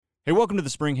Hey, welcome to the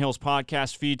Spring Hills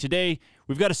podcast feed. Today,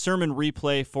 we've got a sermon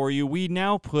replay for you. We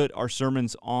now put our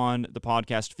sermons on the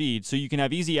podcast feed, so you can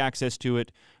have easy access to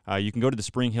it. You can go to the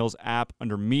Spring Hills app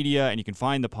under Media, and you can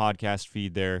find the podcast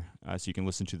feed there, so you can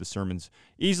listen to the sermons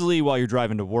easily while you're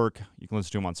driving to work. You can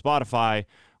listen to them on Spotify,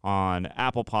 on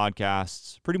Apple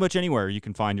Podcasts, pretty much anywhere you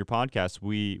can find your podcasts.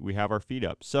 We have our feed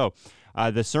up. So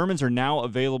the sermons are now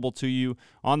available to you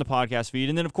on the podcast feed.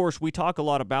 And then, of course, we talk a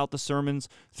lot about the sermons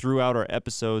throughout our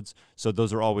episodes, so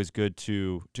those are always good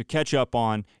to catch up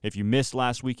on. If you missed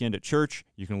last weekend at church,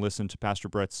 you can listen to Pastor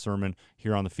Bret's sermon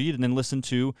here on the feed and then listen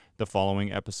to the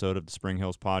following episode of the Spring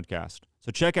Hills podcast.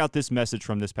 So check out this message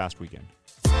from this past weekend.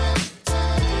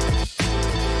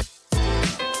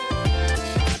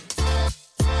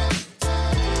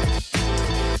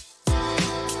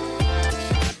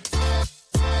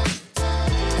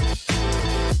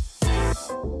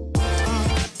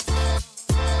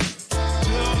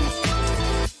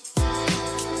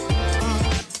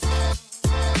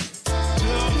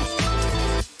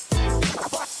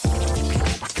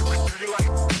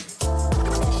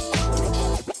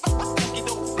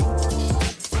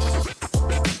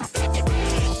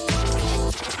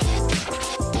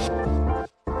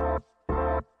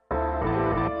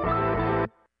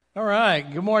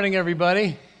 Good morning,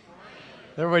 everybody.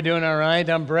 Everybody doing all right?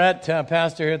 I'm Bret,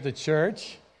 pastor here at the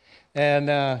church, and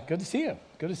good to see you.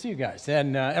 Good to see you guys.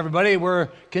 And everybody, we're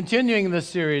continuing this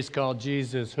series called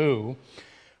Jesus Who.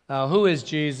 Who is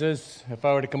Jesus? If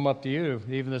I were to come up to you,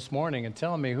 even this morning, and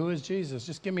tell me, who is Jesus?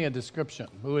 Just give me a description.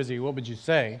 Who is he? What would you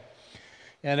say?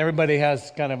 And everybody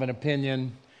has kind of an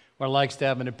opinion, or likes to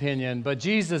have an opinion, but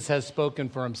Jesus has spoken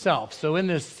for himself. So in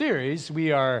this series,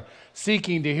 we are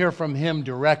seeking to hear from him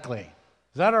directly.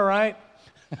 Is that all right?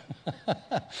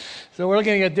 So we're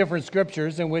looking at different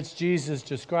scriptures in which Jesus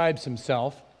describes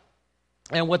himself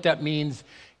and what that means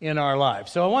in our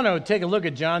lives. So I want to take a look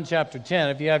at John chapter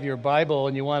 10. If you have your Bible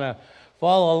and you want to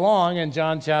follow along in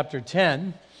John chapter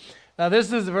 10,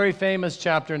 this is a very famous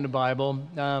chapter in the Bible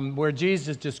where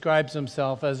Jesus describes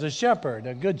himself as a shepherd,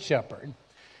 a good shepherd,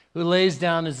 who lays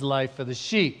down his life for the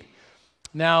sheep.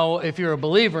 Now, if you're a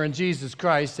believer in Jesus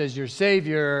Christ as your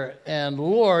Savior and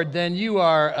Lord, then you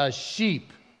are a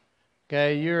sheep.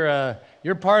 Okay,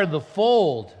 you're part of the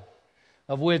fold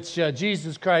of which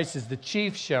Jesus Christ is the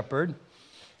chief shepherd,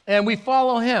 and we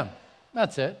follow him.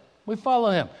 That's it. We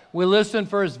follow him. We listen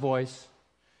for his voice,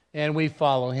 and we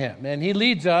follow him. And he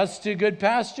leads us to good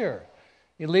pasture.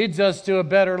 He leads us to a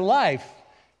better life.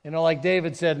 You know, like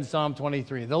David said in Psalm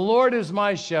 23, "The Lord is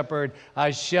my shepherd,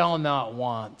 I shall not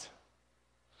want.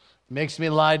 Makes me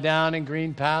lie down in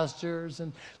green pastures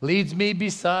and leads me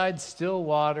beside still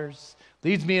waters.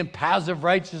 Leads me in paths of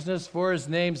righteousness for his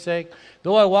name's sake.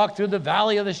 Though I walk through the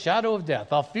valley of the shadow of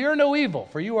death, I'll fear no evil,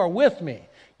 for you are with me.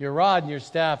 Your rod and your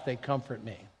staff, they comfort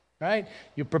me." Right?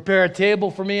 "You prepare a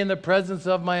table for me in the presence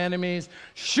of my enemies.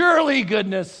 Surely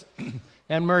goodness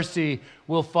and mercy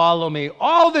will follow me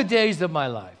all the days of my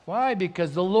life." Why?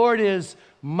 Because the Lord is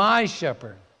my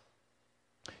shepherd.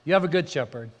 You have a good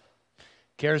shepherd.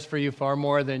 Cares for you far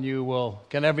more than you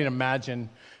can ever imagine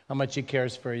how much he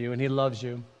cares for you, and he loves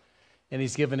you, and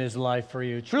he's given his life for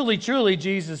you. "Truly, truly,"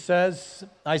 Jesus says,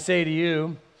 "I say to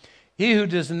you, he who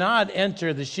does not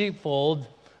enter the sheepfold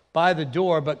by the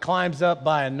door, but climbs up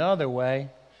by another way,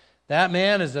 that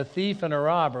man is a thief and a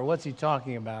robber." What's he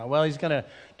talking about? Well, Jesus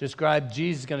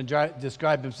is going to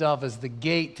describe himself as the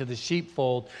gate to the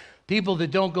sheepfold. People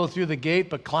that don't go through the gate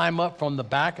but climb up from the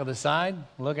back or the side,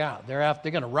 look out. They're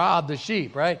going to rob the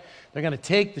sheep, right? They're going to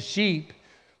take the sheep.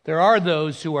 There are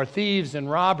those who are thieves and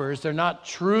robbers. They're not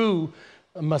true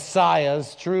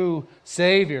messiahs, true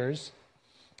saviors.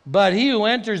 But he who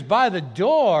enters by the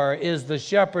door is the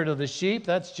shepherd of the sheep.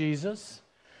 That's Jesus.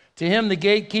 To him the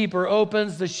gatekeeper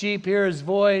opens. The sheep hear his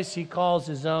voice. He calls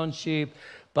his own sheep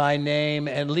by name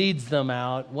and leads them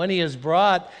out. When he has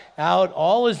brought out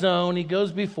all his own, he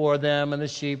goes before them, and the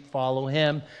sheep follow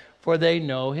him, for they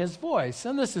know his voice.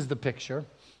 And this is the picture.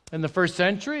 In the first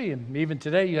century, and even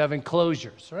today, you have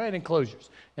enclosures, right? Enclosures.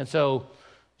 And so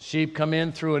sheep come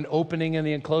in through an opening in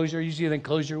the enclosure. Usually the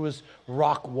enclosure was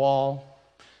rock wall.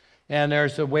 And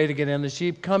there's a way to get in. The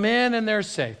sheep come in, and they're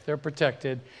safe. They're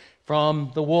protected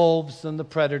from the wolves and the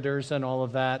predators and all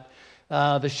of that.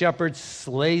 The shepherd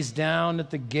lays down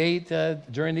at the gate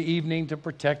during the evening to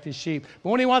protect his sheep. But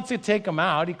when he wants to take them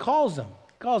out, he calls them.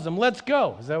 "Let's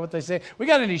go." Is that what they say? We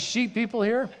got any sheep people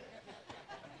here?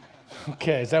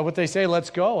 Okay, is that what they say? Let's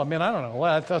go? I mean, I don't know.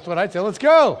 Well, that's what I'd say. Let's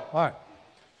go. All right.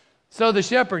 So the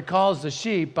shepherd calls the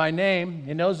sheep by name.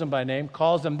 He knows them by name,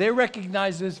 calls them. They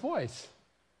recognize his voice,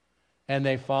 and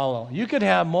they follow. You could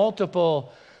have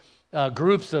multiple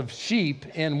groups of sheep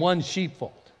in one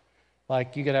sheepfold.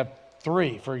 Like you could have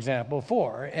 3, for example,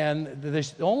 4. And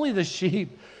only the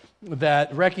sheep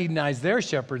that recognize their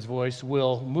shepherd's voice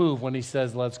will move when he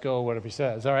says, let's go, whatever he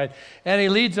says, all right? And he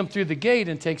leads them through the gate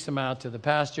and takes them out to the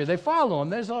pasture. They follow him.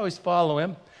 They always follow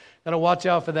him. Got to watch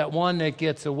out for that one that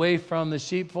gets away from the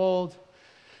sheepfold,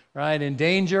 right, in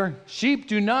danger. Sheep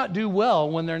do not do well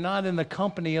when they're not in the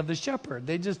company of the shepherd.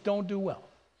 They just don't do well.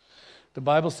 The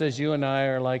Bible says you and I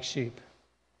are like sheep.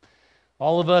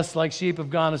 All of us, like sheep, have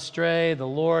gone astray. The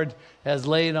Lord has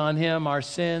laid on him our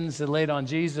sins, and laid on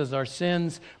Jesus our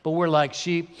sins, but we're like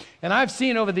sheep. And I've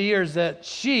seen over the years that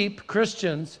sheep,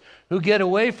 Christians, who get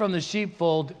away from the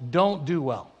sheepfold don't do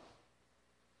well.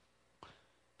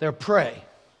 They're prey.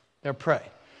 They're prey.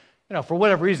 You know, for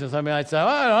whatever reasons. I mean, I'd say,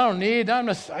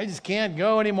 I just can't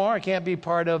go anymore. I can't be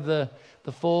part of the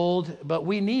fold. But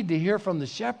we need to hear from the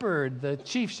shepherd, the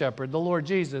chief shepherd, the Lord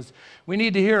Jesus. We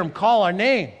need to hear him call our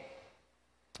name.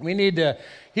 We need to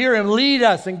hear him lead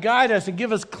us and guide us and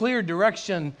give us clear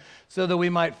direction so that we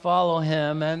might follow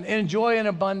him and enjoy an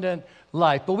abundant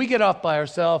life. But we get off by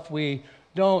ourselves. We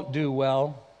don't do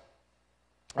well.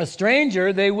 A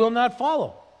stranger they will not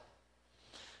follow.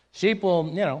 Sheep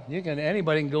will,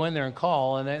 anybody can go in there and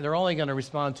call, and they're only going to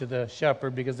respond to the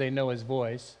shepherd because they know his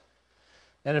voice.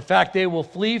 And in fact, they will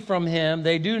flee from him.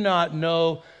 They do not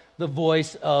know the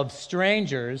voice of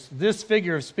strangers. This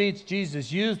figure of speech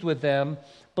Jesus used with them,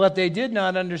 but they did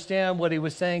not understand what he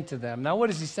was saying to them. Now, what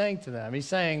is he saying to them? He's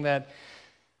saying that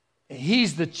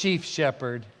he's the chief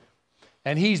shepherd,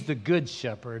 and he's the good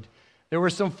shepherd. There were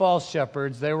some false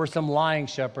shepherds. There were some lying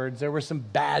shepherds. There were some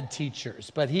bad teachers.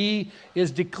 But he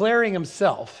is declaring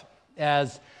himself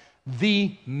as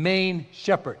the main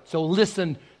shepherd. So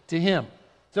listen to him.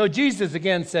 So Jesus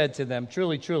again said to them,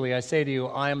 truly, truly, I say to you,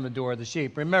 I am the door of the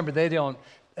sheep. Remember, they don't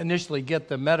initially get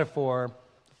the metaphor,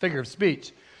 figure of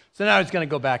speech. So now he's going to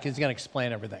go back. He's going to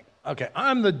explain everything. Okay,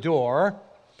 I'm the door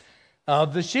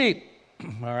of the sheep.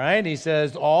 All right, he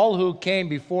says, all who came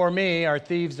before me are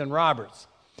thieves and robbers.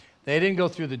 They didn't go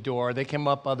through the door. They came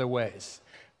up other ways,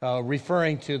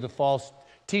 referring to the false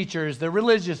teachers, the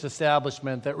religious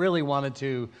establishment that really wanted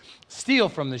to steal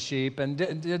from the sheep and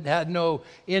had no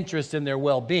interest in their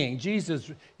well-being. Jesus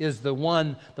is the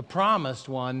one, the promised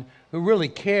one, who really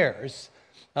cares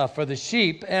for the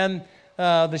sheep. And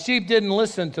the sheep didn't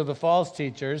listen to the false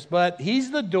teachers, but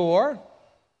he's the door.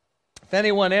 If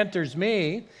anyone enters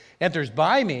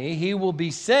by me, he will be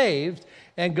saved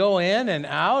and go in and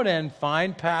out and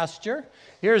find pasture.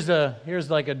 Here's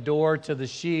like a door to the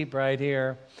sheep right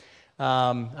here.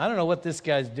 I don't know what this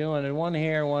guy's doing. And one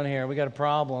here. We got a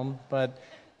problem, but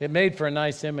it made for a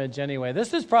nice image anyway.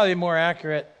 This is probably more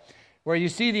accurate, where you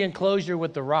see the enclosure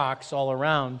with the rocks all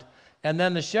around, and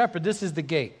then the shepherd. This is the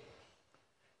gate.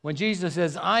 When Jesus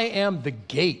says, I am the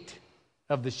gate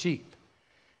of the sheep.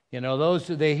 You know, those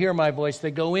who they hear my voice,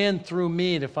 they go in through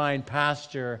me to find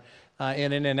pasture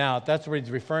in and out. That's what he's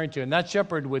referring to. And that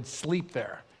shepherd would sleep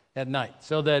there at night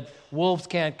so that wolves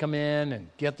can't come in and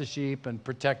get the sheep and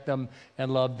protect them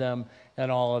and love them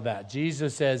and all of that.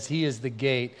 Jesus says he is the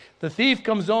gate. The thief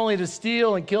comes only to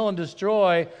steal and kill and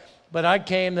destroy, but I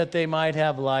came that they might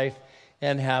have life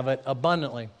and have it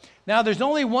abundantly. Now, there's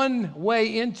only one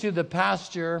way into the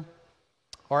pasture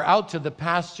or out to the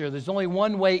pasture. There's only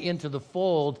one way into the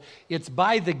fold. It's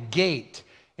by the gate.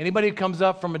 Anybody who comes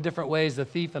up from a different way is a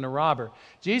thief and a robber.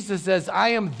 Jesus says, I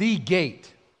am the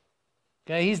gate.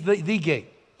 Okay, he's the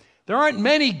gate. There aren't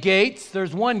many gates.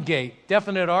 There's one gate.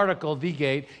 Definite article, the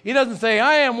gate. He doesn't say,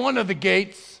 I am one of the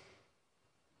gates.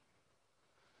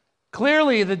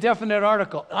 Clearly, the definite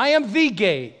article. I am the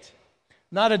gate.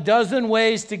 Not a dozen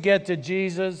ways to get to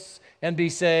Jesus and be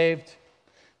saved.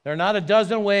 There are not a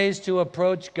dozen ways to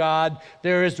approach God.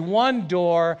 There is one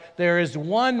door. There is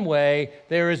one way.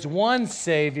 There is one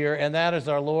Savior, and that is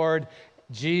our Lord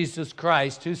Jesus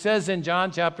Christ, who says in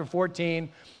John chapter 14,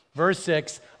 verse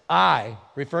 6, I,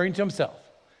 referring to himself,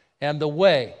 am the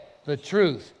way, the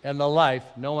truth, and the life.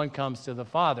 No one comes to the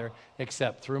Father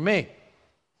except through me.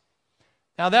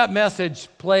 Now that message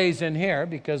plays in here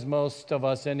because most of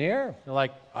us in here are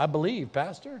like, I believe,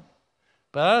 Pastor.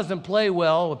 But that doesn't play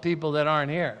well with people that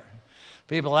aren't here,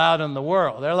 people out in the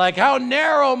world. They're like, how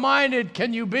narrow-minded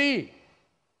can you be?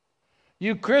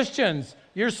 You Christians,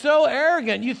 you're so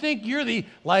arrogant. You think you're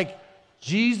like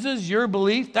Jesus, your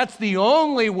belief, that's the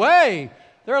only way.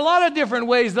 There are a lot of different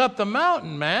ways up the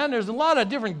mountain, man. There's a lot of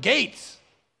different gates.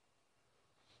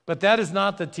 But that is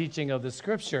not the teaching of the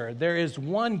Scripture. There is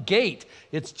one gate.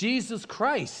 It's Jesus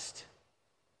Christ.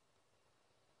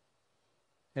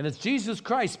 And it's Jesus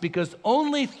Christ, because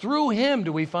only through him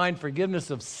do we find forgiveness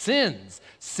of sins.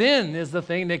 Sin is the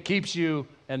thing that keeps you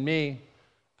and me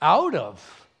out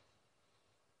of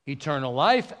eternal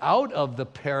life, out of the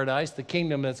paradise, the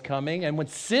kingdom that's coming. And when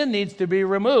sin needs to be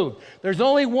removed, there's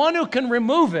only one who can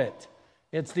remove it.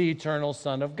 It's the eternal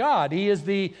Son of God. He is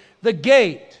the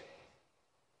gate.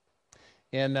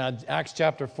 In Acts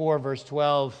chapter 4, verse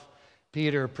 12,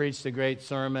 Peter preached a great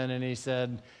sermon, and he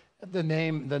said, the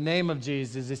name of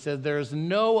Jesus, he said, there's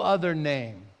no other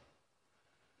name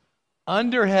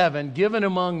under heaven given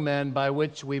among men by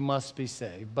which we must be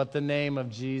saved, but the name of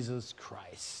Jesus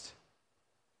Christ.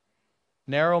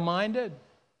 Narrow-minded,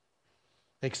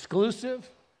 exclusive.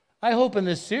 I hope in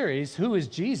this series, who is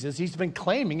Jesus? He's been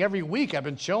claiming every week. I've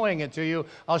been showing it to you.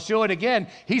 I'll show it again.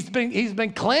 He's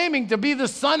been claiming to be the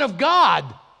Son of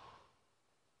God.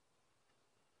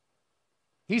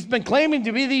 He's been claiming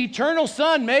to be the eternal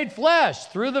Son made flesh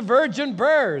through the virgin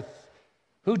birth,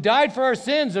 who died for our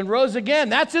sins and rose again.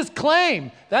 That's his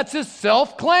claim. That's his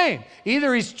self-claim.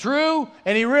 Either he's true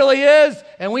and he really is,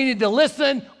 and we need to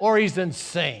listen, or he's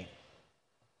insane.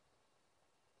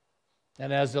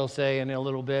 And as they'll say in a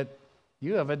little bit,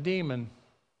 you have a demon.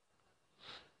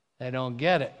 They don't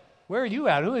get it. Where are you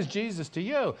at? Who is Jesus to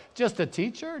you? Just a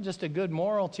teacher? Just a good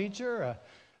moral teacher?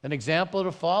 An example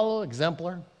to follow?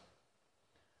 Exemplar?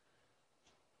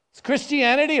 Is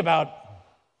Christianity about,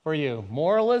 for you,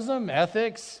 moralism,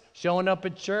 ethics, showing up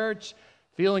at church,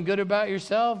 feeling good about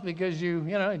yourself because you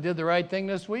did the right thing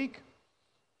this week?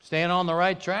 Staying on the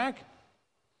right track?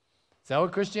 Is that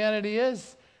what Christianity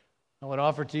is? I would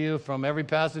offer to you from every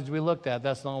passage we looked at,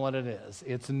 that's not what it is.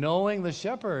 It's knowing the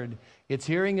shepherd. It's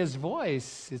hearing his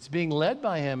voice. It's being led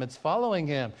by him. It's following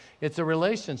him. It's a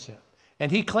relationship.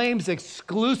 And he claims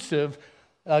exclusivity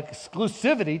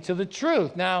to the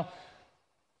truth. Now,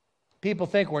 people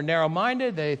think we're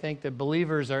narrow-minded. They think that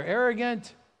believers are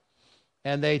arrogant.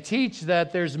 And they teach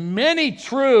that there's many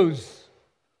truths.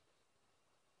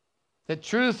 That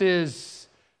truth is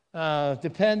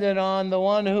dependent on the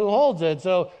one who holds it.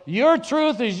 So your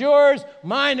truth is yours,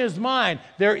 mine is mine.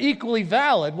 They're equally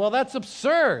valid. Well, that's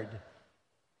absurd.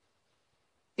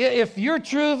 If your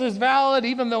truth is valid,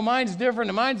 even though mine's different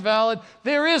and mine's valid,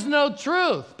 there is no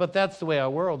truth. But that's the way our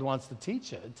world wants to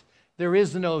teach it. There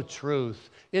is no truth.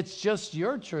 It's just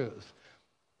your truth.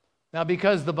 Now,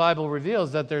 because the Bible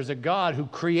reveals that there's a God who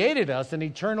created us, an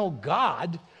eternal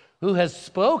God who has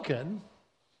spoken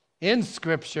in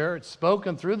Scripture, it's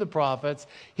spoken through the prophets,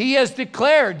 he has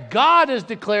declared, God has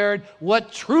declared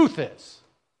what truth is.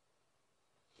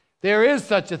 There is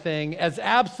such a thing as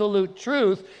absolute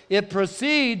truth. It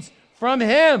proceeds from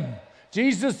him.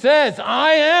 Jesus says,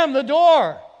 I am the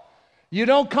door. You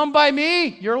don't come by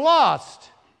me, you're lost.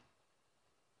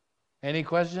 Any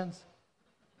questions?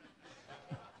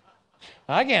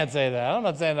 I can't say that. I'm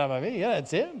not saying that by me. Yeah,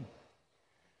 it's him.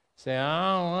 Say,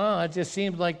 oh, well, it just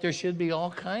seems like there should be all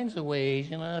kinds of ways.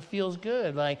 It feels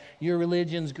good. Like your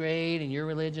religion's great and your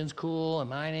religion's cool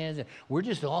and mine is. And we're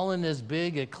just all in this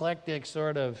big eclectic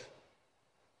sort of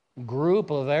group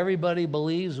of everybody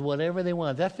believes whatever they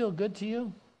want. Does that feel good to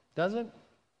you? Does it?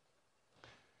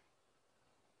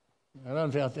 I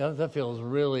don't feel that feels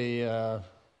really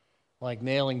like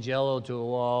nailing Jell-O to a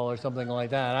wall or something like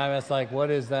that. I'm just like,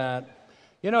 what is that?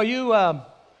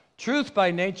 Truth by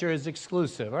nature is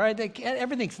exclusive, all right?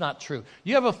 Everything's not true.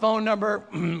 You have a phone number,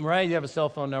 right? You have a cell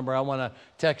phone number. I want to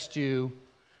text you,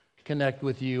 connect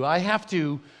with you. I have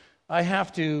to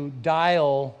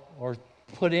dial or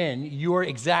put in your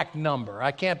exact number.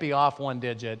 I can't be off one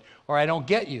digit or I don't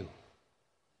get you.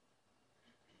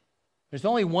 There's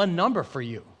only one number for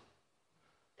you.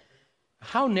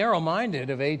 How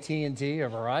narrow-minded of AT&T or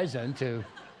Verizon to,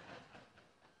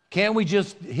 can't we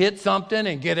just hit something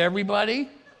and get everybody?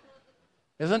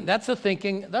 That's the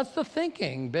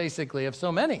thinking, basically, of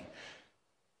so many.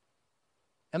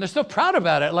 And they're so proud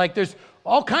about it, like there's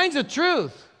all kinds of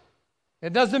truth.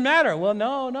 It doesn't matter. Well,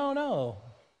 no.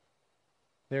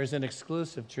 There's an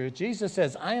exclusive truth. Jesus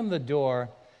says, I am the door.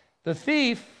 The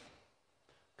thief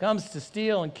comes to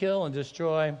steal and kill and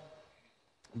destroy,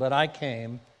 but I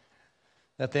came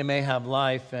that they may have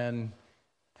life and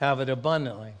have it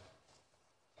abundantly.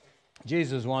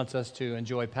 Jesus wants us to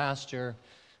enjoy pasture,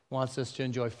 wants us to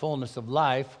enjoy fullness of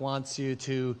life, wants you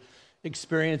to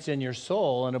experience in your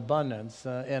soul an abundance,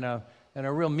 in a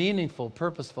real meaningful,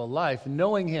 purposeful life,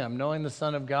 knowing him, knowing the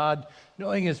Son of God,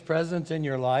 knowing his presence in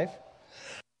your life.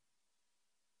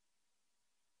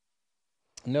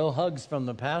 No hugs from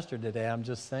the pastor today, I'm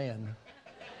just saying.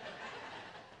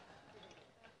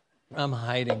 I'm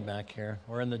hiding back here.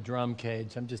 We're in the drum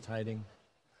cage. I'm just hiding.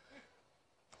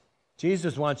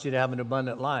 Jesus wants you to have an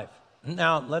abundant life.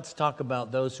 Now, let's talk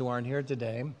about those who aren't here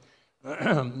today.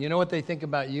 You know what they think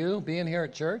about you being here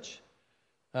at church?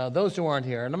 Those who aren't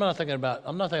here, and I'm not talking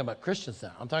about Christians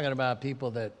now. I'm talking about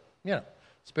people that,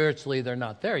 spiritually they're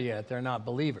not there yet. They're not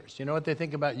believers. You know what they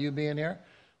think about you being here?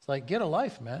 It's like, get a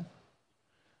life, man.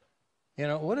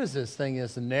 What is this thing?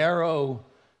 This narrow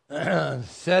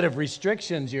set of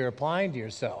restrictions you're applying to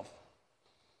yourself.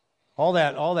 All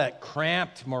that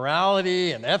cramped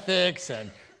morality and ethics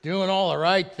and doing all the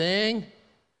right thing.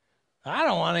 I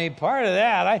don't want any part of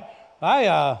that.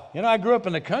 I grew up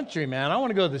in the country, man. I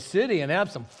want to go to the city and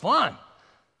have some fun.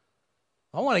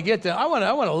 I want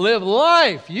to live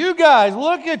life. You guys,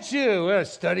 look at you.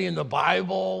 Studying the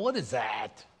Bible. What is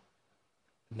that?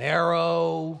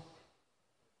 Narrow,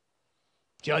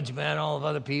 judgmental of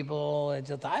other people. It's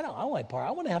just, I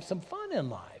want to have some fun in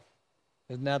life.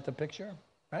 Isn't that the picture,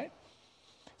 right?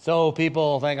 So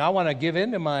people think, I want to give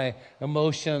in to my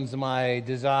emotions, my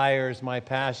desires, my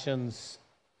passions.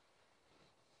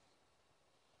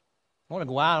 I want to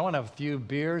go out, I want to have a few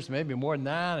beers, maybe more than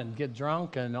that, and get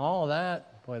drunk and all of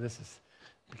that. Boy,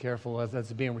 be careful,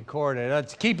 that's being recorded.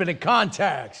 Let's keep it in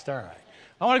context, all right.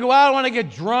 I want to go out, I want to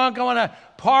get drunk, I want to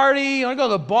party, I want to go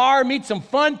to the bar, meet some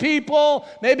fun people,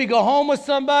 maybe go home with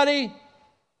somebody.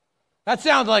 That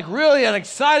sounds like really an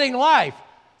exciting life.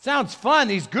 Sounds fun,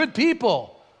 these good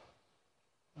people.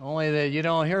 Only that you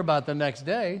don't hear about the next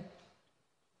day.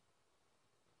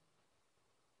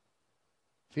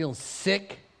 Feeling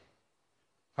sick,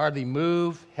 hardly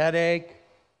move, headache.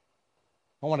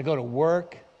 I want to go to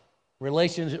work.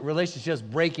 Relationships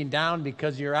breaking down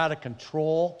because you're out of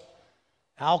control.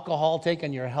 Alcohol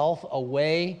taking your health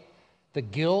away. The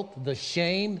guilt, the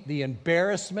shame, the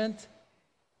embarrassment,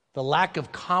 the lack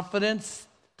of confidence,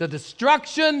 the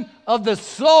destruction of the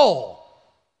soul.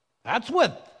 That's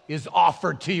what is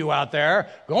offered to you out there.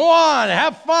 Go on,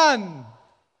 have fun.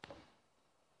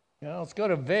 Let's go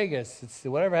to Vegas.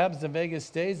 Whatever happens in Vegas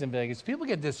stays in Vegas. People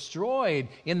get destroyed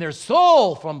in their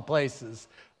soul from places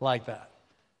like that.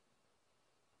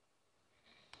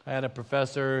 I had a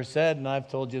professor who said, and I've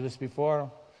told you this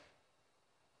before,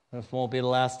 this won't be the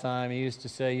last time, he used to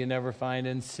say, you never find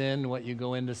in sin what you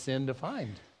go into sin to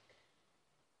find.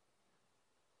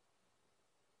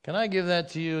 Can I give that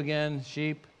to you again,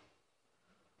 sheep?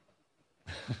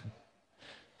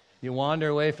 You wander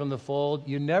away from the fold.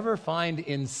 You never find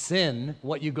in sin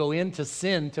what you go into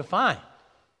sin to find.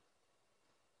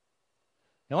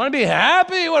 You want to be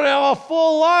happy? You want to have a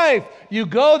full life? You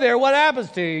go there, what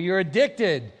happens to you? You're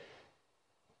addicted.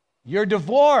 You're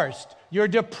divorced. You're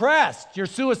depressed. You're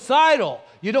suicidal.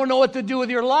 You don't know what to do with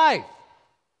your life.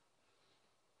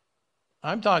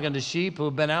 I'm talking to sheep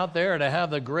who've been out there to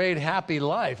have the great happy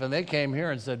life, and they came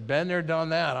here and said, been there, done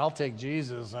that. I'll take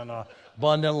Jesus and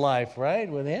abundant life, right,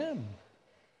 with him.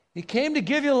 He came to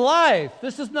give you life.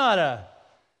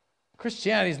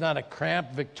 Christianity is not a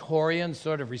cramped, Victorian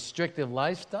sort of restrictive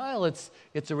lifestyle. It's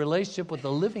a relationship with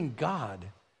the living God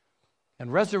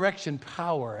and resurrection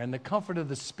power and the comfort of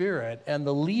the Spirit and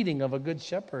the leading of a good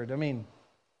shepherd. I mean,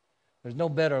 there's no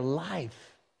better life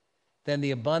than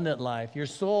the abundant life. Your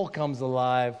soul comes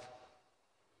alive.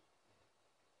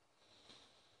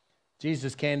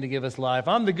 Jesus came to give us life.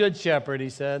 I'm the good shepherd, he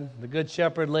said. The good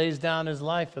shepherd lays down his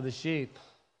life for the sheep.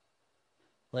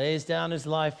 Lays down his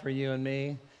life for you and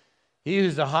me. He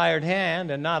who's a hired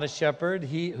hand and not a shepherd,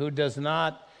 he who does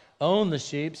not own the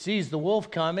sheep, sees the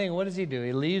wolf coming. What does he do?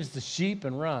 He leaves the sheep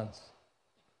and runs.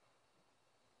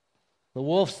 The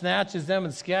wolf snatches them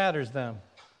and scatters them.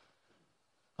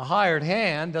 A hired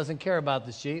hand doesn't care about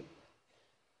the sheep.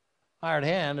 Hired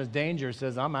hand is danger,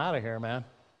 says, I'm out of here, man.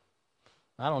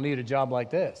 I don't need a job like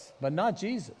this. But not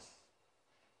Jesus.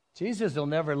 Jesus will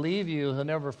never leave you. He'll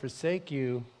never forsake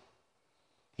you.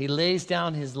 He lays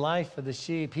down his life for the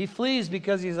sheep. He flees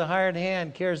because he's a hired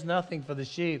hand, cares nothing for the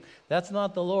sheep. That's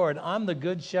not the Lord. I'm the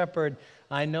good shepherd.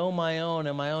 I know my own,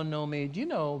 and my own know me. Do you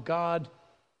know God?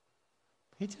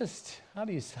 How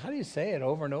do you say it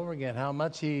over and over again? How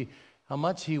much he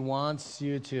wants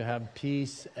you to have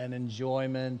peace and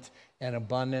enjoyment and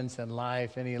abundance and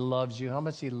life, and he loves you. How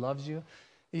much he loves you.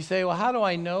 You say, well, how do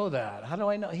I know that? How do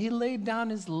I know? He laid down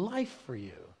his life for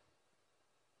you.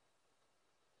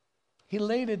 He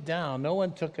laid it down. No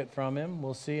one took it from him.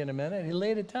 We'll see in a minute. He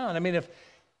laid it down. I mean,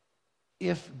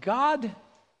 if God,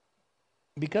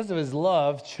 because of his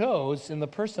love, chose in the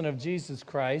person of Jesus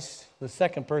Christ, the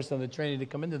second person of the Trinity, to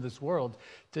come into this world,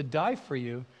 to die for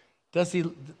you, does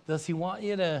he want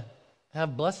you to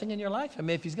have blessing in your life? I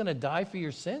mean, if he's going to die for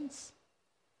your sins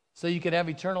so you could have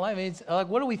eternal life, I mean, like,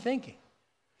 what are we thinking?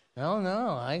 Oh,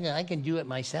 no, I can do it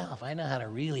myself. I know how to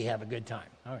really have a good time.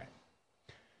 All right.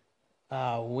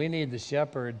 We need the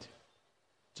shepherd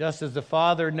Just as the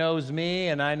Father knows me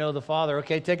and I know the Father.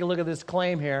 Okay, take a look at this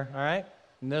claim here, all right?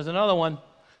 And there's another one.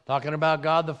 Talking about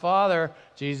God the Father,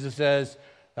 Jesus says,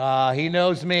 He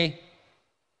knows me.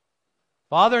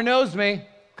 Father knows me.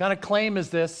 What kind of claim is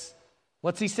this?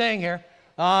 What's He saying here?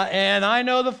 And I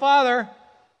know the Father,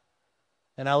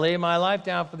 and I lay my life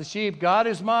down for the sheep. God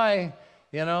is my,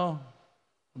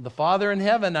 the Father in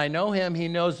heaven. I know Him. He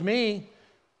knows me.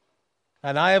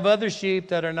 And I have other sheep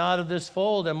that are not of this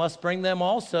fold, and must bring them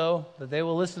also, that they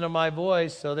will listen to my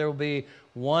voice, so there will be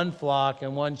one flock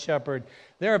and one shepherd.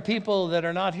 There are people that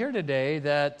are not here today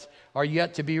that are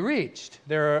yet to be reached.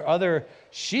 There are other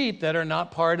sheep that are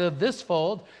not part of this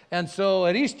fold, and so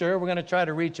at Easter, we're going to try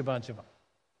to reach a bunch of them.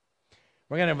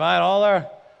 We're going to invite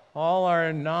all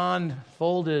our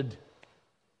non-folded,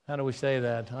 how do we say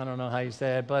that? I don't know how you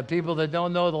say it, but people that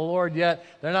don't know the Lord yet,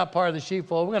 they're not part of the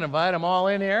sheepfold. We're going to invite them all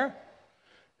in here.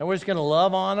 And we're just going to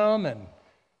love on them and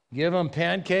give them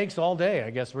pancakes all day. I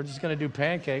guess we're just going to do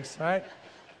pancakes, right?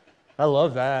 I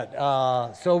love that.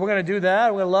 So we're going to do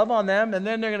that. We're going to love on them. And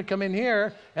then they're going to come in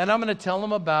here, and I'm going to tell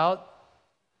them about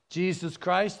Jesus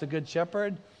Christ, the Good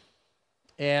Shepherd.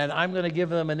 And I'm going to give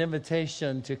them an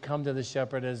invitation to come to the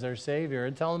shepherd as their Savior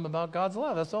and tell them about God's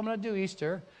love. That's what I'm going to do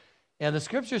Easter. And the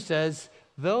Scripture says,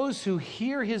 those who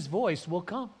hear His voice will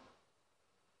come.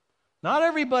 Not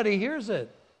everybody hears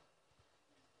it.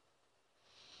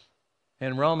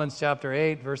 In Romans chapter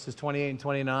 8, verses 28 and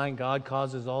 29, God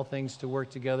causes all things to work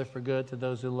together for good to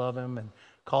those who love Him and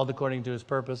called according to His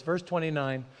purpose. Verse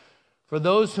 29, for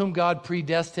those whom God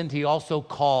predestined, He also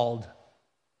called.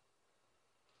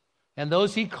 And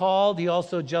those He called, He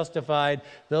also justified.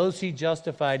 Those He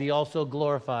justified, He also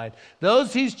glorified.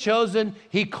 Those He's chosen,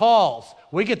 He calls.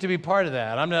 We get to be part of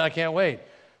that. I can't wait.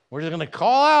 We're just going to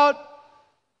call out,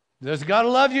 does God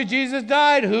love you? Jesus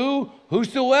died.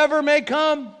 Whosoever may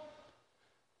come.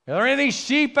 Are there any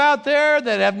sheep out there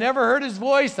that have never heard His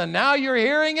voice and now you're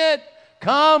hearing it?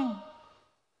 Come.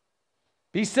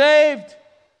 Be saved.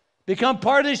 Become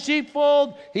part of the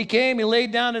sheepfold. He came, He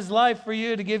laid down His life for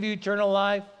you to give you eternal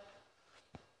life.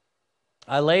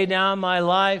 I lay down my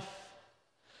life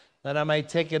that I might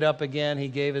take it up again. He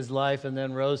gave His life and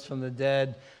then rose from the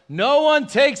dead. No one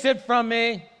takes it from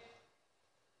me.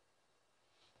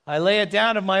 I lay it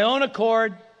down of my own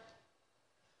accord.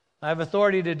 I have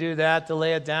authority to do that, to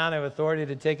lay it down. I have authority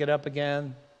to take it up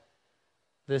again.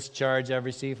 This charge I've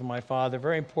received from my Father.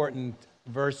 Very important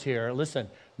verse here. Listen,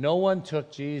 no one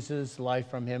took Jesus' life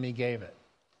from Him. He gave it.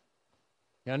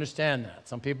 You understand that?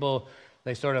 Some people,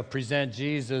 they sort of present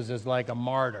Jesus as like a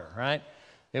martyr, right?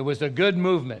 It was a good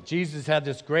movement. Jesus had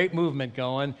this great movement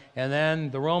going, and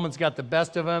then the Romans got the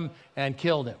best of Him and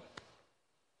killed Him.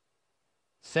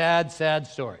 Sad, sad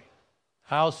story.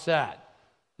 How sad.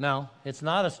 No, it's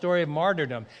not a story of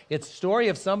martyrdom. It's a story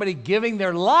of somebody giving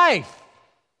their life.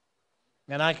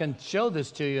 And I can show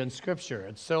this to you in Scripture.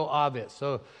 It's so obvious.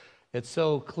 So it's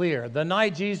so clear. The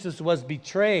night Jesus was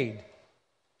betrayed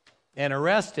and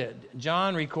arrested,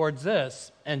 John records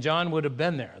this, and John would have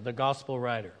been there, the gospel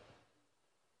writer.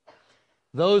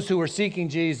 Those who were seeking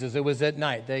Jesus, it was at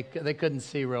night. They couldn't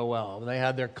see real well. They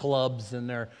had their clubs and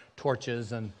their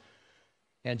torches, and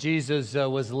Jesus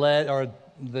was led, or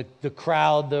the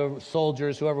crowd, the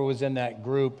soldiers, whoever was in that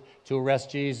group to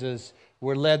arrest Jesus,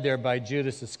 were led there by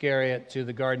Judas Iscariot to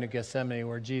the Garden of Gethsemane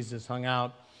where Jesus hung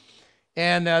out.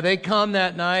 And they come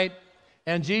that night,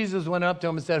 and Jesus went up to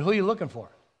him and said, who are you looking for?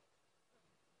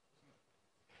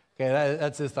 Okay,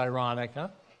 that's just ironic, huh?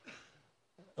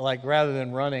 Like, rather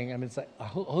than running, I mean, it's like,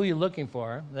 who are you looking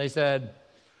for? They said,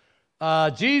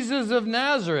 Jesus of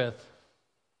Nazareth.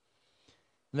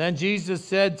 And then Jesus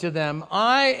said to them,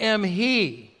 I am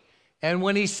He. And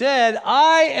when He said,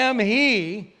 I am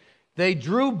He, they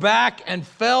drew back and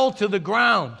fell to the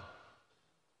ground.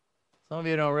 Some of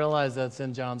you don't realize that's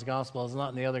in John's gospel. It's not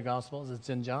in the other gospels. It's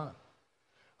in John.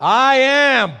 I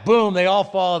am. Boom, they all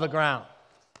fall to the ground.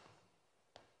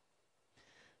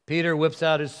 Peter whips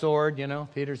out his sword.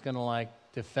 Peter's going to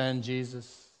defend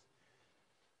Jesus.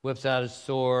 Whips out his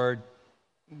sword.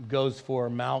 Goes for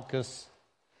Malchus.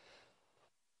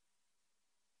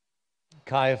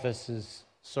 Caiaphas'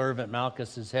 servant,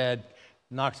 Malchus' head,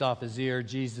 knocks off his ear.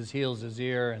 Jesus heals his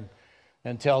ear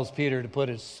and tells Peter to put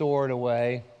his sword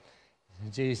away.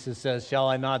 Jesus says, shall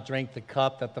I not drink the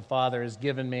cup that the Father has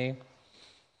given me?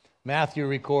 Matthew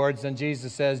records, and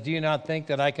Jesus says, do you not think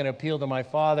that I can appeal to my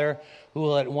Father, who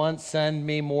will at once send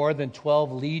me more than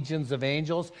 12 legions of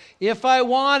angels? If I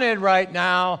wanted right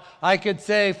now, I could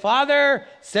say, Father,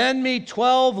 send me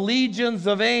 12 legions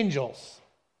of angels.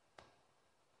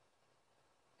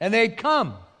 And they'd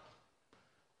come.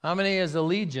 How many is a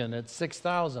legion? It's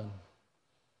 6,000.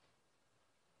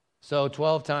 So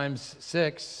 12 times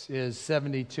 6 is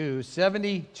 72.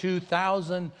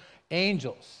 72,000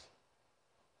 angels.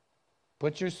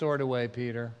 Put your sword away,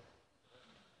 Peter.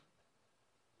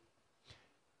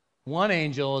 One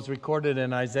angel is recorded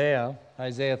in Isaiah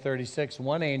 36.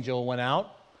 One angel went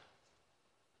out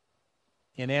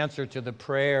in answer to the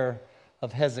prayer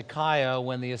of Hezekiah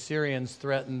when the Assyrians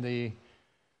threatened the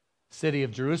city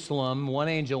of Jerusalem. One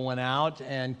angel went out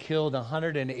and killed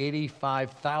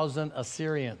 185,000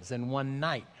 Assyrians in one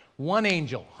night. One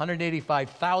angel,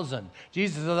 185,000.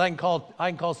 Jesus says, I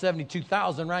can call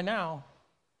 72,000 right now.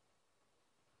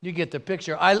 You get the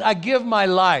picture. I give my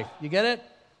life. You get it?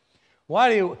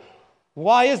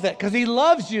 Why is that? Because he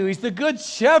loves you. He's the good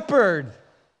shepherd.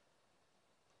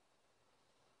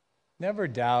 Never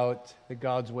doubt that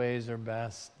God's ways are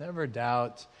best. Never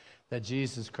doubt that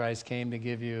Jesus Christ came to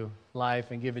give you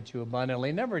life and give it to you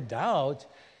abundantly. Never doubt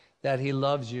that he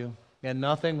loves you, and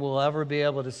nothing will ever be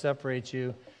able to separate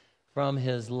you from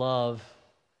his love.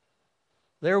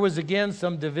 There was again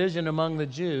some division among the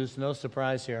Jews. No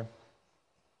surprise here.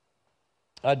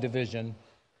 A division.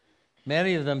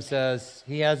 Many of them says,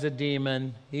 he has a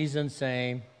demon, he's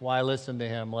insane, why listen to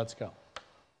him? Let's go.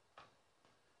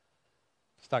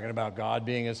 He's talking about God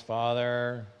being his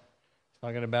father. He's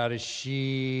talking about his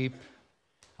sheep,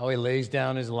 how he lays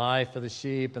down his life for the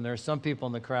sheep. And there are some people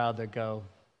in the crowd that go,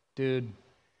 dude,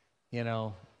 you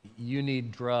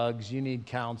need drugs, you need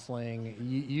counseling,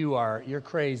 you're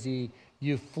crazy,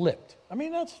 you flipped. I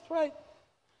mean, that's right.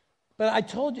 But I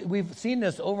told you, we've seen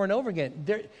this over and over again.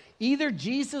 Either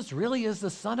Jesus really is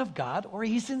the Son of God or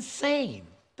he's insane.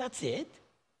 That's it.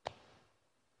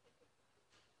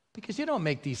 Because you don't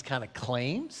make these kind of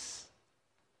claims.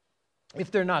 If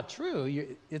they're not true,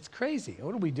 it's crazy.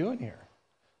 What are we doing here?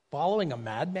 Following a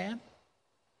madman?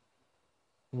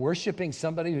 Worshiping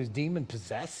somebody who's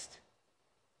demon-possessed?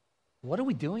 What are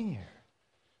we doing here?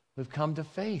 We've come to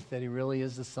faith that he really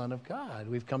is the Son of God.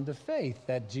 We've come to faith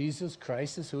that Jesus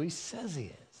Christ is who he says he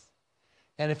is.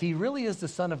 And if he really is the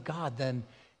Son of God, then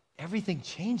everything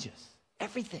changes.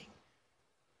 Everything.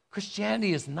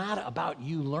 Christianity is not about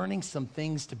you learning some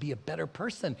things to be a better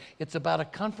person. It's about a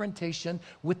confrontation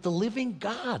with the living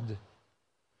God.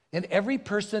 And every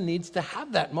person needs to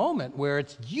have that moment where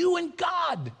it's you and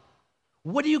God.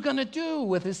 What are you going to do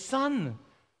with his Son?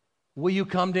 Will you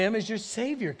come to him as your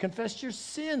Savior, confess your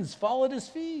sins, fall at his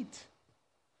feet,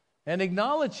 and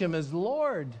acknowledge him as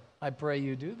Lord? I pray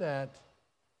you do that.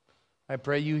 I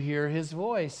pray you hear his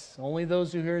voice. Only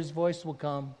those who hear his voice will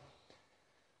come.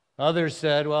 Others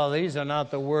said, well, these are not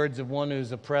the words of one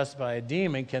who's oppressed by a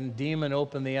demon. Can a demon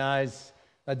open the eyes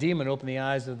of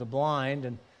the blind?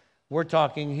 And we're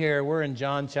talking here, we're in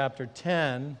John chapter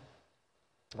 10.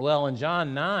 Well, in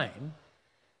John 9,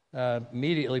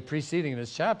 immediately preceding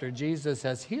this chapter, Jesus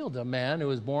has healed a man who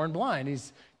was born blind.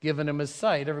 He's given him his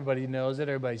sight. Everybody knows it.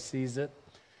 Everybody sees it.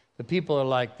 The people are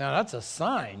like, now that's a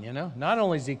sign, Not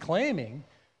only is he claiming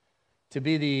to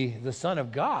be the Son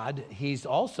of God, he's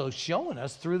also showing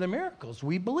us through the miracles.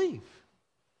 We believe.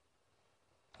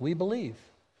 We believe.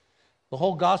 The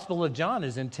whole Gospel of John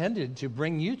is intended to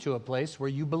bring you to a place where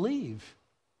you believe.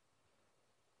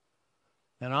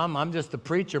 And I'm just a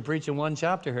preacher preaching one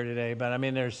chapter here today, but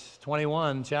there's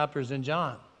 21 chapters in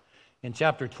John. In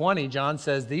chapter 20, John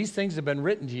says, these things have been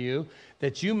written to you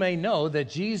that you may know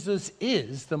that Jesus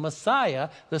is the Messiah,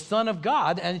 the Son of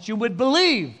God, and that you would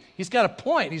believe. He's got a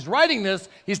point. He's writing this.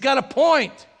 He's got a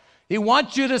point. He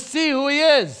wants you to see who he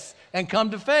is and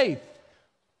come to faith.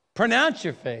 Pronounce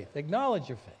your faith. Acknowledge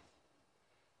your faith.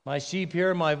 My sheep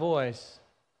hear my voice,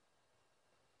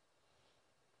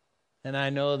 and I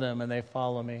know them, and they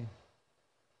follow me.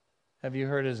 Have you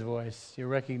heard his voice? You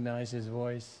recognize his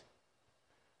voice?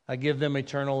 I give them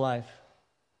eternal life.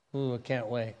 Ooh, I can't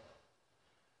wait.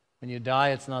 When you die,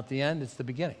 it's not the end, it's the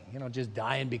beginning. Just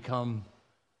die and become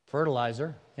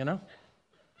fertilizer,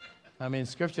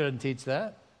 Scripture doesn't teach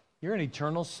that. You're an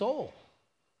eternal soul.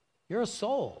 You're a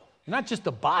soul. You're not just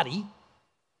a body.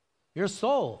 You're a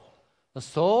soul. A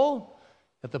soul,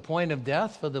 at the point of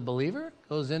death for the believer,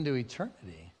 goes into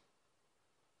eternity.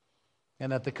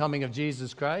 And at the coming of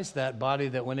Jesus Christ, that body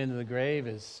that went into the grave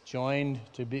is joined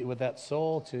to be with that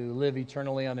soul to live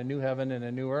eternally on a new heaven and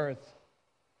a new earth.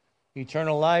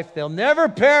 Eternal life, they'll never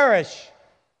perish.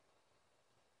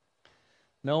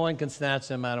 No one can snatch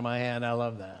them out of my hand. I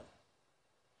love that.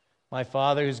 My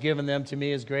Father who's given them to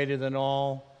me is greater than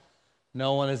all.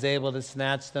 No one is able to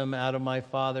snatch them out of my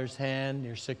Father's hand.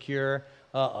 You're secure.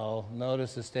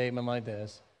 Notice a statement like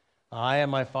this. I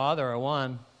and my Father are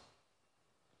one.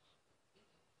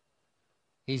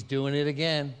 He's doing it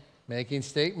again, making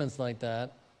statements like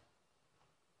that.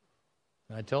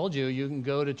 I told you, you can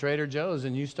go to Trader Joe's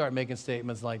and you start making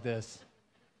statements like this.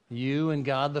 You and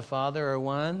God the Father are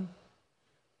one.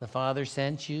 The Father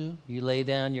sent you. You lay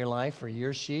down your life for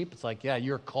your sheep. It's like, yeah,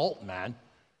 you're a cult, man.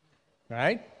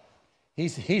 Right?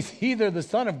 He's either the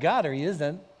Son of God or he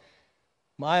isn't.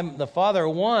 The Father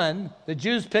won. The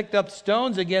Jews picked up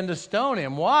stones again to stone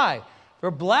him. Why?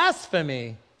 For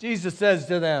blasphemy. Jesus says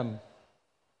to them,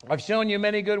 I've shown you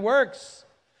many good works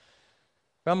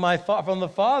from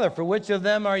the Father. For which of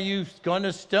them are you going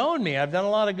to stone me? I've done a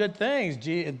lot of good things.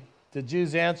 The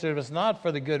Jews answered, it's not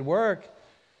for the good work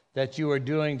that you are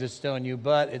doing to stone you,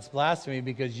 but it's blasphemy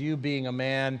because you, being a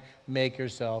man, make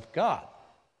yourself God.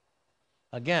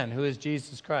 Again, who is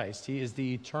Jesus Christ? He is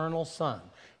the eternal Son.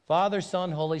 Father,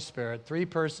 Son, Holy Spirit, three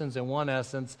persons in one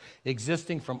essence,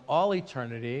 existing from all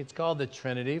eternity. It's called the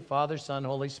Trinity, Father, Son,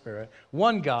 Holy Spirit.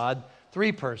 One God,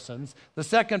 three persons. The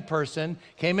second person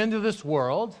came into this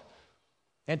world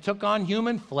and took on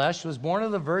human flesh, was born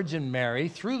of the Virgin Mary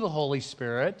through the Holy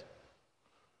Spirit.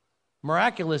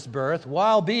 Miraculous birth.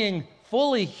 While being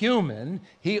fully human,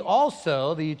 he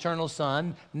also, the eternal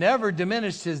Son, never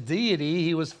diminished his deity.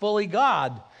 He was fully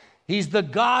God. He's the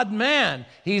God-man.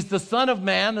 He's the Son of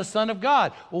Man, the Son of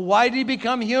God. Well, why did he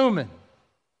become human?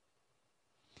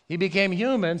 He became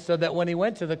human so that when he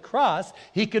went to the cross,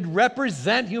 he could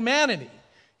represent humanity.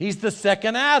 He's the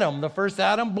second Adam. The first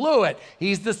Adam blew it.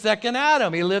 He's the second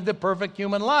Adam. He lived a perfect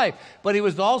human life. But he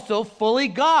was also fully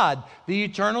God, the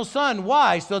eternal Son.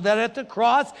 Why? So that at the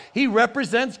cross, he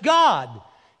represents God.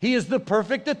 He is the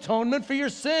perfect atonement for your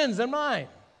sins and mine.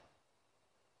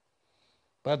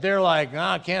 But they're like, no,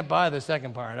 I can't buy the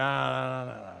second part. No,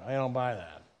 I don't buy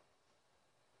that.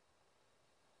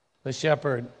 The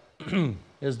shepherd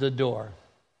is the door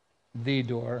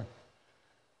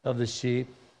of the sheep.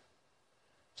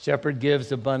 Shepherd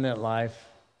gives abundant life.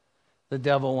 The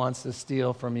devil wants to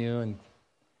steal from you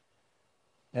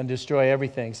and destroy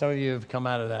everything. Some of you have come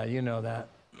out of that. You know that.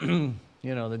 You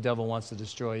know the devil wants to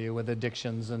destroy you with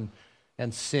addictions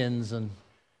and sins and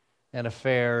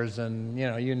affairs and,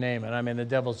 you name it. I mean, the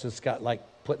devil's just got like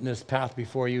putting this path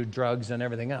before you, drugs and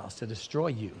everything else to destroy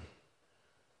you.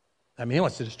 I mean, he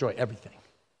wants to destroy everything.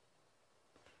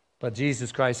 But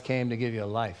Jesus Christ came to give you a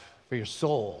life for your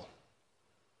soul.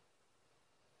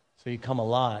 So you come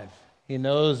alive. He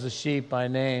knows the sheep by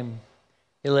name.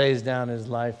 He lays down his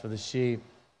life for the sheep.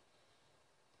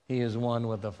 He is one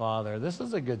with the Father. This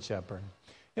is a good shepherd.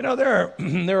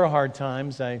 There are hard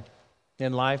times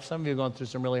in life. Some of you are going through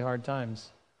some really hard times.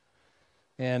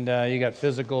 And you got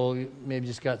physical, you maybe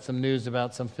just got some news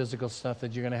about some physical stuff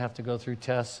that you're going to have to go through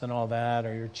tests and all that,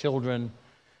 or your children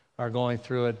are going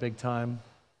through it big time.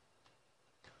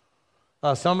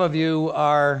 Some of you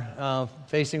are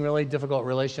facing really difficult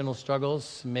relational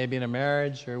struggles, maybe in a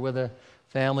marriage or with a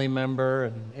family member,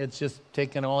 and it's just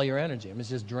taking all your energy. It's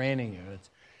just draining you.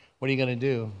 What are you going to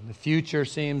do? The future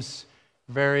seems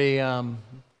very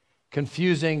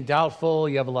confusing, doubtful.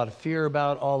 You have a lot of fear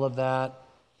about all of that.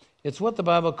 It's what the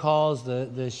Bible calls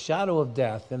the shadow of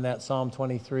death in that Psalm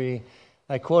 23.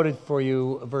 I quoted for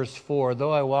you verse 4,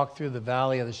 though I walk through the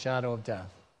valley of the shadow of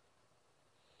death.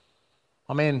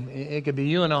 I mean, it could be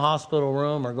you in a hospital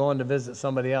room or going to visit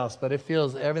somebody else, but it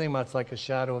feels everything much like a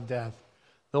shadow of death.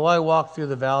 Though I walk through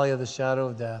the valley of the shadow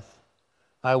of death,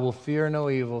 I will fear no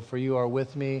evil, for you are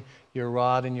with me, your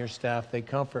rod and your staff, they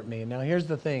comfort me. Now here's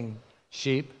the thing,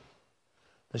 sheep.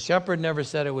 The shepherd never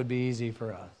said it would be easy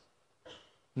for us.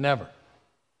 Never.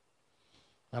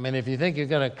 I mean, if you think you're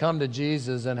going to come to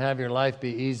Jesus and have your life be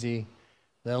easy,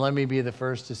 then let me be the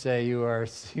first to say you are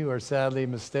sadly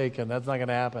mistaken. That's not going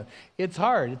to happen. It's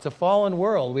hard. It's a fallen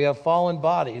world. We have fallen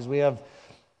bodies. We have,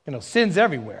 sins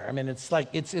everywhere. I mean, it's like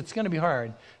it's going to be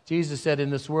hard. Jesus said,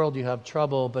 in this world you have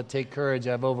trouble, but take courage.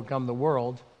 I've overcome the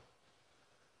world.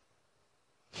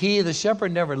 He, the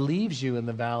shepherd, never leaves you in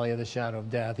the valley of the shadow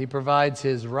of death. He provides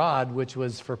his rod, which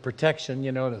was for protection,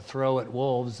 to throw at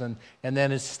wolves, and then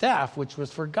his staff, which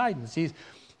was for guidance.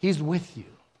 He's with you.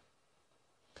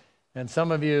 And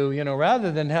some of you,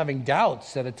 rather than having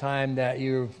doubts at a time that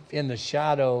you're in the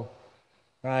shadow,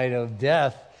 right, of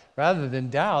death, rather than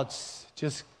doubts,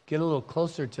 just get a little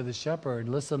closer to the shepherd.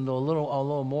 Listen to a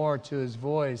little more to his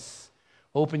voice.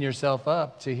 Open yourself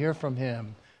up to hear from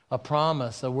him. A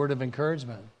promise, a word of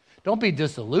encouragement. Don't be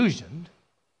disillusioned.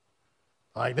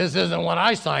 Like, this isn't what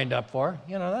I signed up for.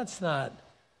 That's not.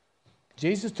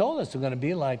 Jesus told us we're going to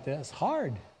be like this.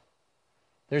 Hard.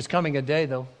 There's coming a day,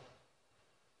 though.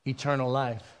 Eternal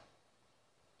life.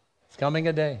 It's coming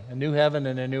a day, a new heaven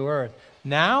and a new earth.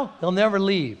 Now, they'll never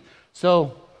leave.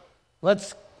 So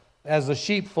let's, as a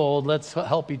sheepfold, let's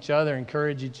help each other,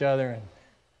 encourage each other, and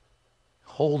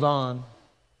hold on.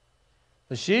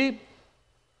 The sheep,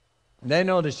 they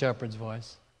know the shepherd's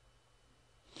voice.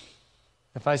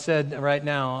 If I said right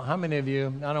now, how many of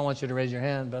you, I don't want you to raise your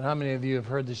hand, but how many of you have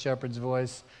heard the shepherd's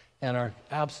voice and are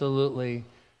absolutely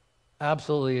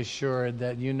assured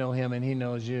that you know him and he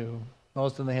knows you?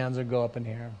 Most of the hands will go up in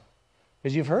here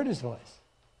because you've heard his voice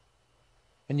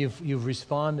and you've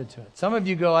responded to it. Some of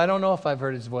you go, I don't know if I've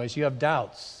heard his voice. You have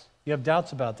doubts. You have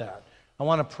doubts about that. I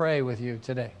want to pray with you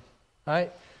today, all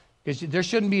right? Because there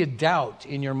shouldn't be a doubt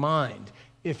in your mind.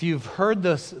 If you've heard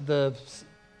the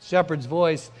shepherd's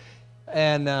voice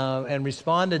and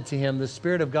responded to him, the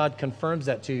Spirit of God confirms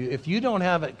that to you. If you don't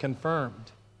have it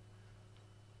confirmed,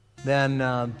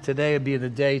 then today would be the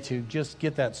day to just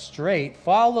get that straight.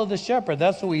 Follow the shepherd.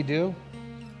 That's what we do.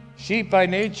 Sheep by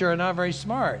nature are not very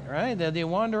smart, right? They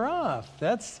wander off.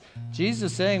 That's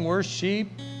Jesus saying we're sheep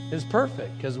is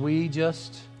perfect because we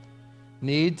just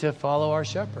need to follow our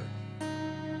shepherd.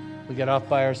 We get off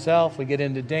by ourselves. We get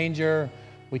into danger.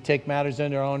 We take matters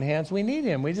into our own hands. We need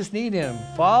him. We just need him.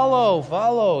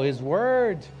 Follow his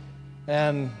word.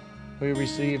 And we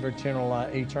receive eternal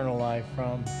life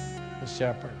from the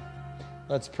shepherd.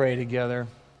 Let's pray together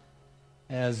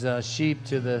as sheep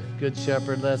to the good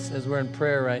shepherd. As we're in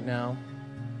prayer right now.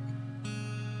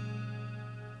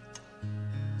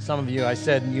 Some of you, I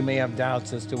said, you may have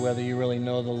doubts as to whether you really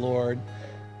know the Lord.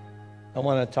 I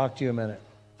want to talk to you a minute.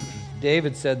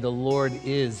 David said, the Lord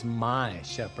is my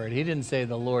shepherd. He didn't say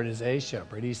the Lord is a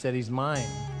shepherd. He said he's mine.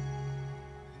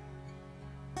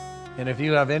 And if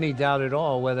you have any doubt at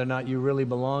all whether or not you really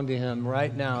belong to him,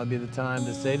 right now would be the time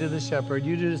to say to the shepherd,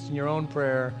 you do this in your own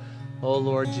prayer, oh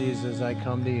Lord Jesus, I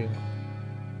come to you.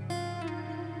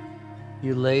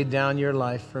 You laid down your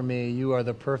life for me. You are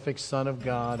the perfect Son of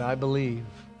God. I believe.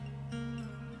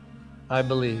 I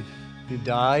believe. You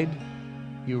died.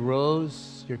 You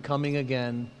rose. You're coming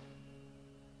again.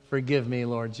 Forgive me,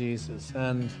 Lord Jesus,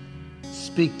 and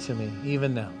speak to me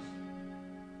even now.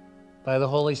 By the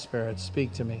Holy Spirit,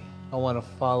 speak to me. I want to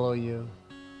follow you.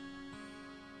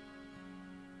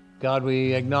 God,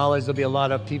 we acknowledge there'll be a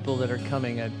lot of people that are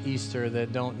coming at Easter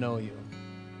that don't know you.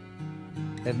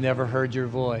 They've never heard your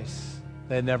voice.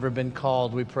 They've never been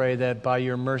called. We pray that by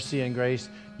your mercy and grace,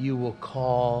 you will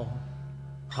call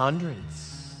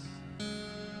hundreds.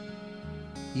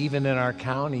 Even in our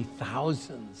county,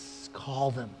 thousands.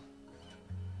 Call them.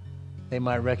 They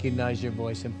might recognize your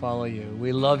voice and follow you.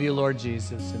 We love you, Lord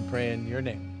Jesus, and pray in your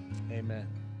name. Amen.